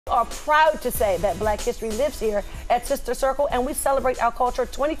are proud to say that Black history lives here at Sister Circle, and we celebrate our culture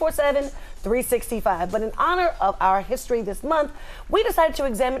 24/7, 365. But in honor of our history this month, we decided to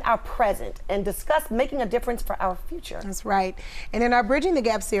examine our present and discuss making a difference for our future. That's right. And in our Bridging the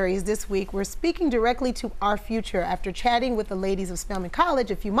Gap series this week, we're speaking directly to our future after chatting with the ladies of Spelman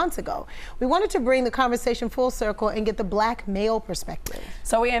College a few months ago. We wanted to bring the conversation full circle and get the Black male perspective.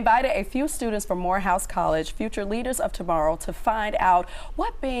 So we invited a few students from Morehouse College, future leaders of tomorrow, to find out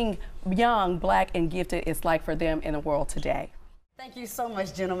what being young, Black, and gifted is like for them in the world today. Thank you so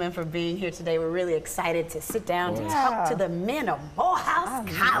much, gentlemen, for being here today. We're really excited to sit down to talk to the men of Morehouse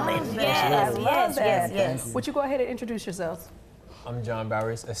College. Yes. Would you go ahead and introduce yourselves? I'm John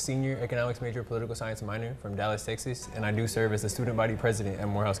Bowers, a senior economics major, political science minor from Dallas, Texas, and I do serve as the student body president at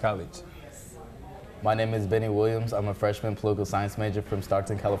Morehouse College. My name is Benny Williams. I'm a freshman political science major from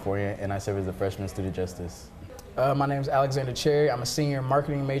Stockton, California, and I serve as a freshman student justice. My name is Alexander Cherry. I'm a senior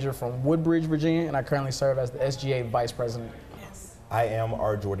marketing major from Woodbridge, Virginia, and I currently serve as the SGA vice president. I am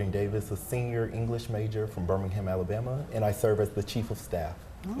R. Jordan Davis, a senior English major from Birmingham, Alabama, and I serve as the chief of staff.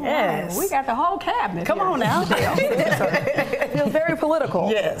 Yes. We got the whole cabinet. Come on now. Feels very political.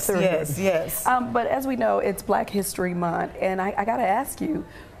 Yes. But as we know, it's Black History Month, and I got to ask you,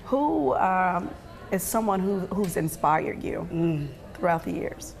 who is someone who's inspired you throughout the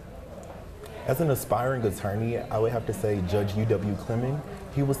years? As an aspiring attorney, I would have to say Judge U.W. Clemon.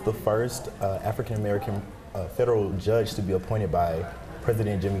 He was the first African-American federal judge to be appointed by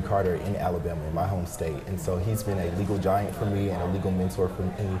President Jimmy Carter in Alabama, in my home state. And so he's been a legal giant for me and a legal mentor for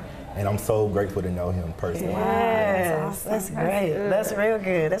me. And I'm so grateful to know him personally. Yes, that's great. That's real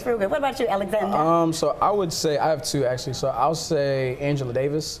good. That's real good. What about you, Alexander? So I would say, I have two actually. So I'll say Angela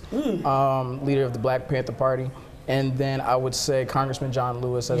Davis, leader of the Black Panther Party. And then I would say Congressman John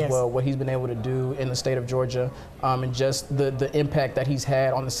Lewis as well, what he's been able to do in the state of Georgia, and just the impact that he's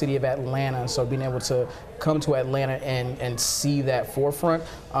had on the city of Atlanta. And so being able to come to Atlanta and see that forefront,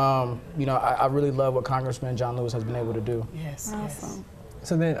 you know, I really love what Congressman John Lewis has been able to do. Yes. Awesome.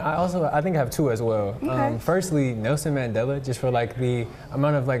 So then I think I have two as well. Okay. Firstly, Nelson Mandela, just for like the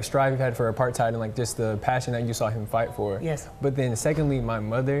amount of like strive he had for apartheid and like just the passion that you saw him fight for. Yes. But then secondly, my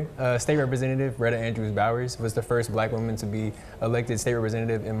mother, State Representative Retta Andrews Bowers, was the first Black woman to be elected state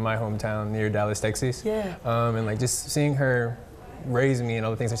representative in my hometown near Dallas, Texas. Yeah. And like just seeing her raise me and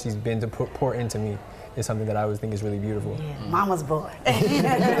all the things that she's been to pour into me is something that I always think is really beautiful. Yeah. Mama's boy.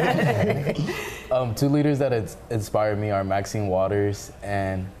 Two leaders that inspired me are Maxine Waters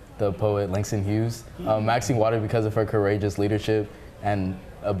and the poet Langston Hughes. Maxine Waters because of her courageous leadership and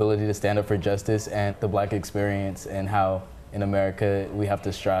ability to stand up for justice, and the Black experience and how in America we have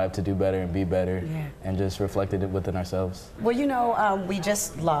to strive to do better and be better, and just reflected it within ourselves. Well, you know, we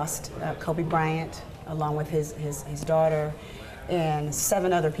just lost Kobe Bryant along with his daughter and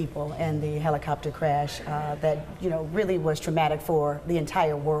 7 other people in the helicopter crash that, you know, really was traumatic for the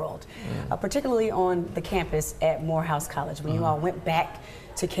entire world, particularly on the campus at Morehouse College when you all went back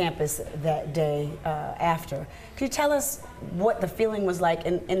to campus that day after. Could you tell us what the feeling was like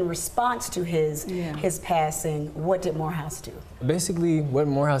in response to his passing? What did Morehouse do? Basically, what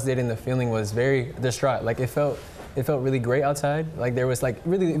Morehouse did in the feeling was very distraught. Like it felt really great outside. Like there was like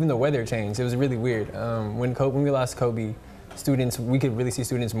really, even the weather changed. It was really weird. When we lost Kobe, we could really see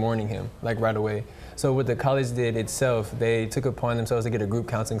students mourning him like right away. So what the college did itself, they took upon themselves to get a group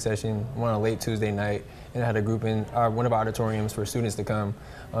counseling session, one on a late Tuesday night, and had a group in one of our auditoriums for students to come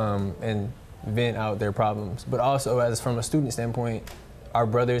and vent out their problems. But also, as from a student standpoint, our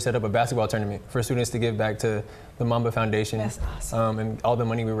brothers set up a basketball tournament for students to give back to the Mamba Foundation. That's awesome. And all the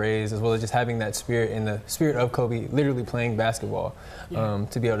money we raised, as well as just having that spirit and the spirit of Kobe literally playing basketball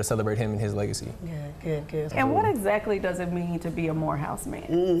to be able to celebrate him and his legacy. Yeah, good. And what exactly does it mean to be a Morehouse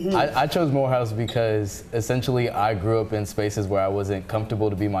man? I chose Morehouse because essentially I grew up in spaces where I wasn't comfortable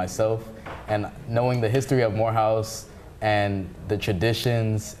to be myself, and knowing the history of Morehouse and the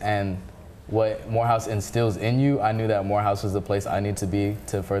traditions and what Morehouse instills in you, I knew that Morehouse was the place I need to be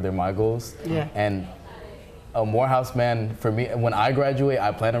to further my goals. And a Morehouse man, for me, when I graduate,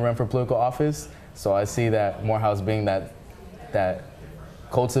 I plan to run for political office. So I see that Morehouse being that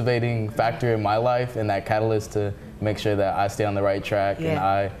cultivating factor in my life and that catalyst to make sure that I stay on the right track and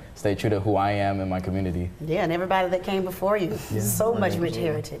I stay true to who I am in my community. Yeah, and everybody that came before you. So much rich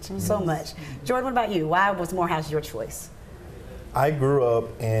heritage, so much. Jordan, what about you? Why was Morehouse your choice? I grew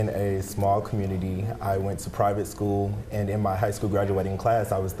up in a small community. I went to private school, and in my high school graduating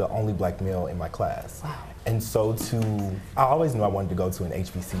class, I was the only Black male in my class. Wow. And so I always knew I wanted to go to an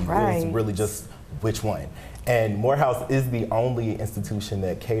HBCU. It was really just which one? And Morehouse is the only institution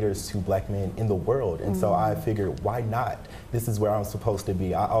that caters to black men in the world. And so I figured, why not? This is where I'm supposed to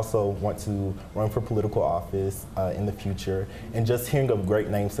be. I also want to run for political office in the future. And just hearing of great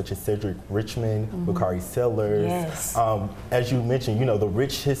names such as Cedric Richmond, Bakari Sellers. Yes. As you mentioned, you know, the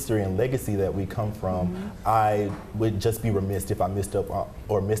rich history and legacy that we come from, I would just be remiss if I missed out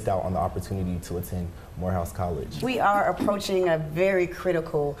on the opportunity to attend Morehouse College. We are approaching a very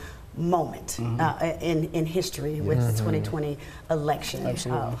critical moment in history with the 2020 election.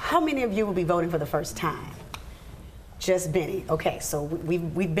 Absolutely. How many of you will be voting for the first time? Just Benny. Okay, so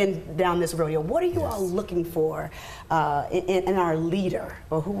we've been down this rodeo. What are you all looking for in our leader,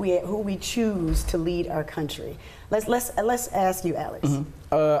 or who we choose to lead our country? Let's ask you, Alex.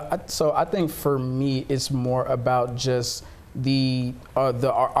 So I think for me, it's more about just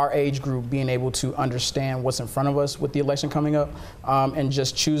our age group being able to understand what's in front of us with the election coming up, and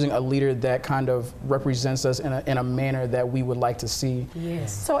just choosing a leader that kind of represents us in a manner that we would like to see.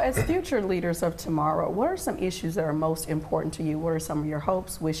 Yes. So as future leaders of tomorrow, what are some issues that are most important to you? What are some of your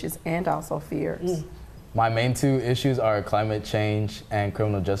hopes, wishes, and also fears? My main two issues are climate change and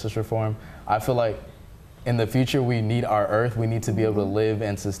criminal justice reform. I feel like in the future we need our earth. We need to be able to live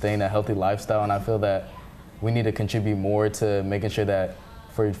and sustain a healthy lifestyle, and I feel that we need to contribute more to making sure that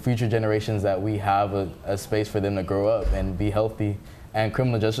for future generations that we have a space for them to grow up and be healthy. And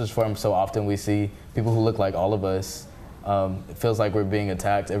criminal justice reform, so often we see people who look like all of us. It feels like we're being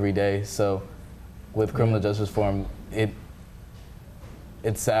attacked every day. So with criminal justice reform,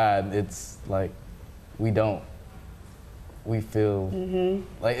 it's sad. It's like we feel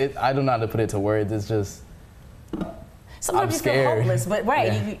like I don't know how to put it to words. It's just, sometimes I'm you scared. feel hopeless, but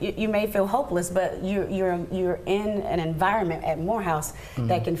you may feel hopeless, but you're in an environment at Morehouse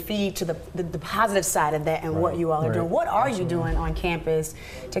that can feed to the positive side of that and what you all are doing. What are you doing on campus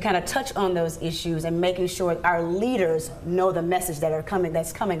to kind of touch on those issues and making sure our leaders know the message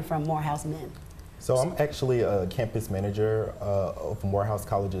that's coming from Morehouse men? So I'm actually a campus manager of Morehouse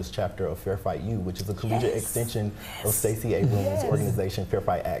College's chapter of Fair Fight U, which is a collegiate extension of Stacey Abrams' organization, Fair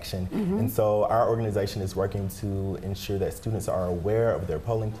Fight Action. And so our organization is working to ensure that students are aware of their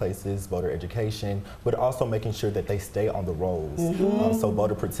polling places, voter education, but also making sure that they stay on the rolls. So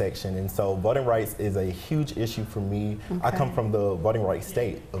voter protection. And so voting rights is a huge issue for me. I come from the voting rights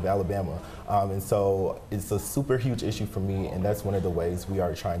state of Alabama. And so it's a super huge issue for me, and that's one of the ways we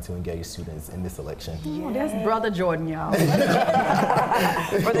are trying to engage students in this election. Oh, that's Brother Jordan, y'all.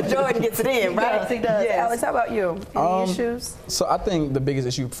 Brother Jordan gets it in, right? Yes, he does. Yes. Alex, how about you? Any issues? So I think the biggest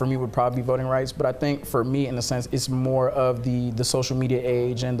issue for me would probably be voting rights, but I think for me, in a sense, it's more of the social media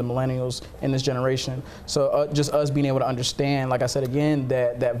age and the millennials in this generation. So just us being able to understand, like I said again,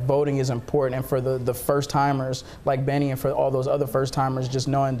 that voting is important, and for the first timers like Benny and for all those other first timers, just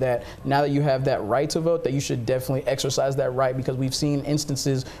knowing that now that you have that right to vote, that you should definitely exercise that right, because we've seen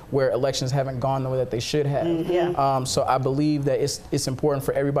instances where elections haven't gone the way that they should have. So I believe that it's important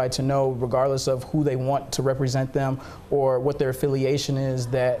for everybody to know, regardless of who they want to represent them or what their affiliation is,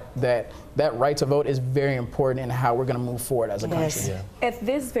 that right to vote is very important in how we're going to move forward as a country. At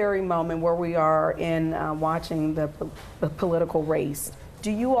this very moment where we are in watching the political race, do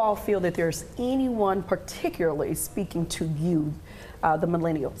you all feel that there's anyone particularly speaking to you, the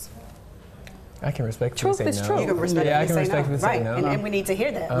millennials? I can respectfully Truth say is no. true. You can respectfully say no. Right, and we need to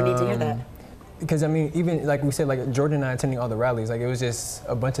hear that. We need to hear that. Because I mean, even like we said, like Jordan and I attending all the rallies, like it was just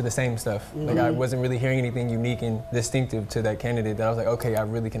a bunch of the same stuff. Like I wasn't really hearing anything unique and distinctive to that candidate that I was like, okay, I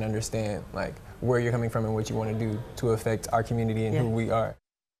really can understand like where you're coming from and what you want to do to affect our community and who we are.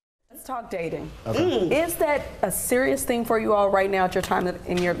 Let's talk dating. Is that a serious thing for you all right now at your time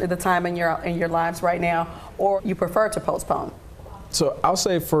in your lives right now, or you prefer to postpone? So I'll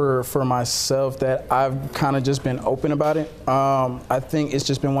say for myself that I've kind of just been open about it. I think it's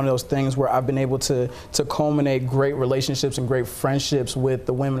just been one of those things where I've been able to culminate great relationships and great friendships with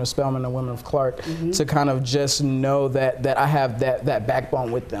the women of Spelman and the women of Clark, to kind of just know that I have that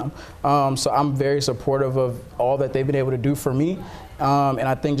backbone with them. So I'm very supportive of all that they've been able to do for me. And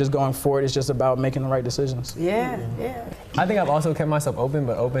I think just going forward, it's just about making the right decisions. Yeah. I think I've also kept myself open,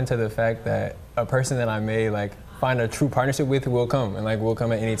 but open to the fact that a person that I may like find a true partnership with will come, and like will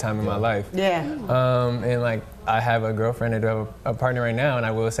come at any time in my life. And like I have a girlfriend, I do have a partner right now, and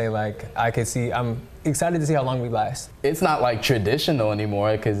I will say like I'm excited to see how long we last. It's not like traditional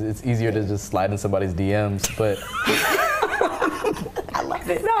anymore because it's easier to just slide in somebody's DMs, but I love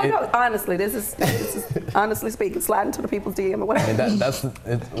it. No, honestly, this is honestly speaking, sliding to the people's DM or whatever. and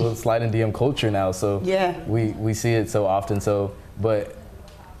it's sliding DM culture now, so we see it so often. So, but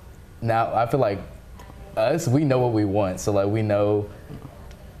now I feel like we know what we want, so like we know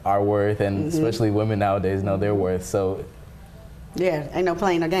our worth, and especially women nowadays know their worth. So yeah, ain't no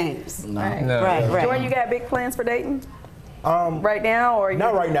playing no games. No. Right. No. Right. Jordan, you got big plans for dating? Right now, or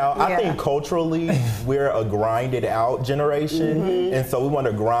Not right now. Yeah. I think culturally we're a grinded out generation, and so we want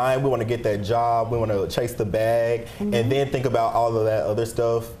to grind. We want to get that job. We want to chase the bag, and then think about all of that other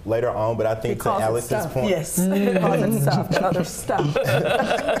stuff later on. But I think to Alex's point, Yes. Because it's stuff, the other stuff.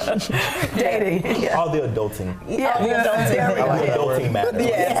 Dating. Yeah. all the adulting. Yeah. Adulting matters.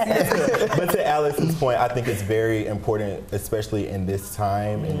 Yes. But to Alex's point, I think it's very important, especially in this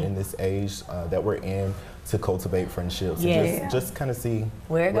time and in this age that we're in, to cultivate friendships. Yeah. Just kind of see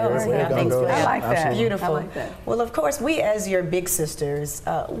Where it goes. where it goes. I like that. Beautiful. I like that. Well, of course, we as your big sisters,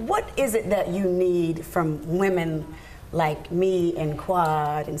 what is it that you need from women like me and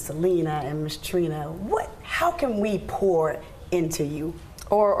Quad and Selena and Miss Trina? How can we pour into you?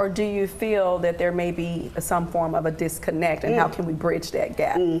 Or do you feel that there may be some form of a disconnect, and how can we bridge that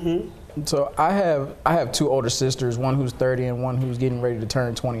gap? So I have two older sisters, one who's 30 and one who's getting ready to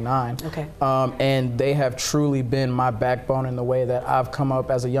turn 29. Okay. And they have truly been my backbone in the way that I've come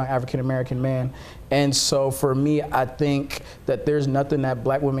up as a young African American man. And so for me, I think that there's nothing that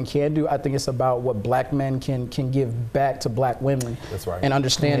black women can do. I think it's about what black men can give back to black women. That's right. And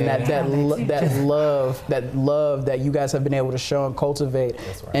understand that love that you guys have been able to show and cultivate.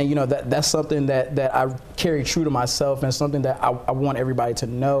 That's right. And you know that's something that I carry true to myself, and something that I want everybody to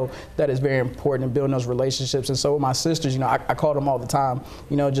know that is very important in building those relationships. And so with my sisters, you know, I call them all the time,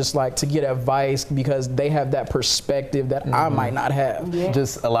 you know, just like to get advice, because they have that perspective that I might not have. Yeah.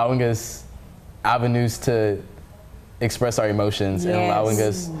 just allowing us avenues to express our emotions and allowing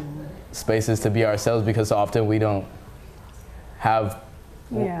us spaces to be ourselves, because so often we don't have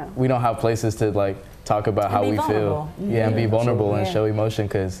places to like talk about how we feel. Yeah, and be vulnerable and show emotion,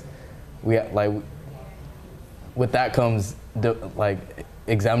 because we like with that comes like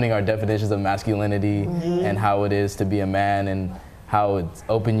examining our definitions of masculinity and how it is to be a man, and how it's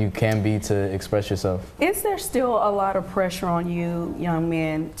open you can be to express yourself. Is there still a lot of pressure on you, young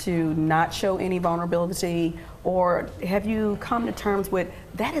men, to not show any vulnerability, or have you come to terms with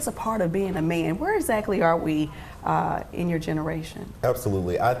that is a part of being a man? Where exactly are we in your generation?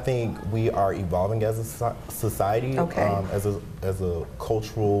 Absolutely. I think we are evolving as a society, as a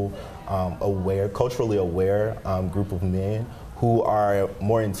culturally aware group of men who are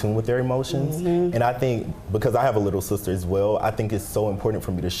more in tune with their emotions. And I think, because I have a little sister as well, I think it's so important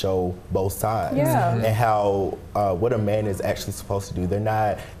for me to show both sides and how what a man is actually supposed to do. They're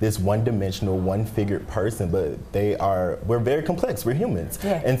not this one-dimensional, one-figured person, but we're very complex, we're humans.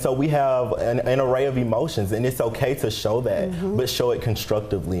 And so we have an array of emotions, and it's okay to show that, but show it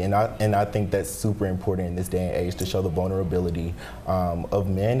constructively. And I think that's super important in this day and age, to show the vulnerability of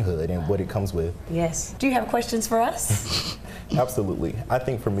manhood and what it comes with. Yes. Do you have questions for us? Absolutely. I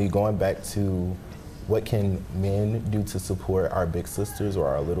think for me, going back to what can men do to support our big sisters or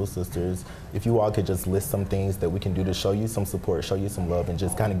our little sisters, if you all could just list some things that we can do to show you some support, show you some love, and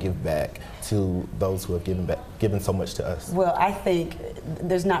just kind of give back to those who have given so much to us. Well, I think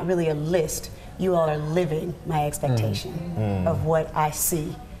there's not really a list. You all are living my expectation of what I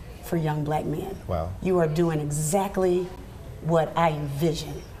see for young black men. Wow. You are doing exactly what I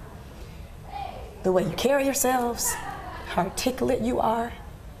envision. The way you carry yourselves, how articulate you are,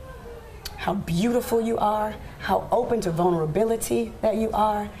 how beautiful you are, how open to vulnerability that you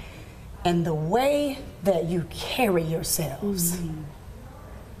are, and the way that you carry yourselves.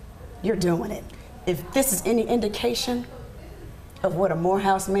 You're doing it. If this is any indication of what a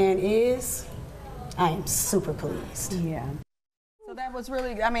Morehouse man is, I am super pleased. Yeah. So that was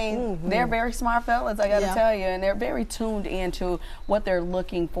really, I mean, they're very smart fellas, I gotta tell you, and they're very tuned into what they're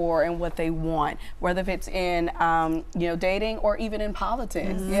looking for and what they want, whether if it's in, you know, dating or even in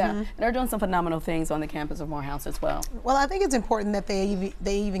politics. And they're doing some phenomenal things on the campus of Morehouse as well. Well, I think it's important that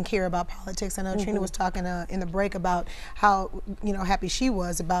they even care about politics. I know Trina was talking in the break about how, you know, happy she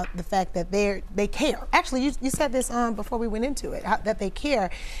was about the fact that they care. Actually, you said this before we went into it, that they care,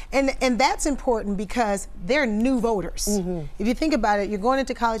 and that's important because they're new voters. If you think about it, you're going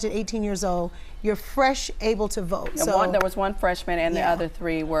into college at 18 years old, you're fresh, able to vote. And so there was one freshman, and the other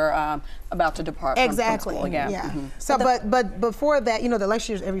three were about to depart from school. So, but before that, you know, the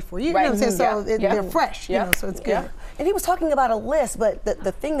election is every 4 years. You know what I'm saying? So they're fresh. You know, so it's good. And he was talking about a list, but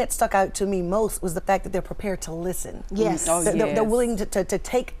the thing that stuck out to me most was the fact that they're prepared to listen. Yes. They're willing to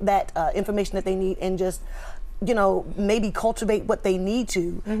take that information that they need and just, you know, maybe cultivate what they need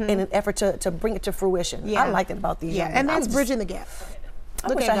to in an effort to bring it to fruition. I like that about these young and that's bridging the gap.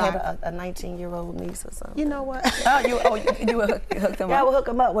 I wish I had a 19-year-old niece or something. You know what? You would hook them up? Yeah, I would hook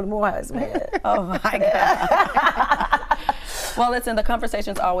them up with Morehouse, man. Oh my God. Well, listen, the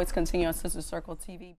conversations always continue on Sister Circle TV.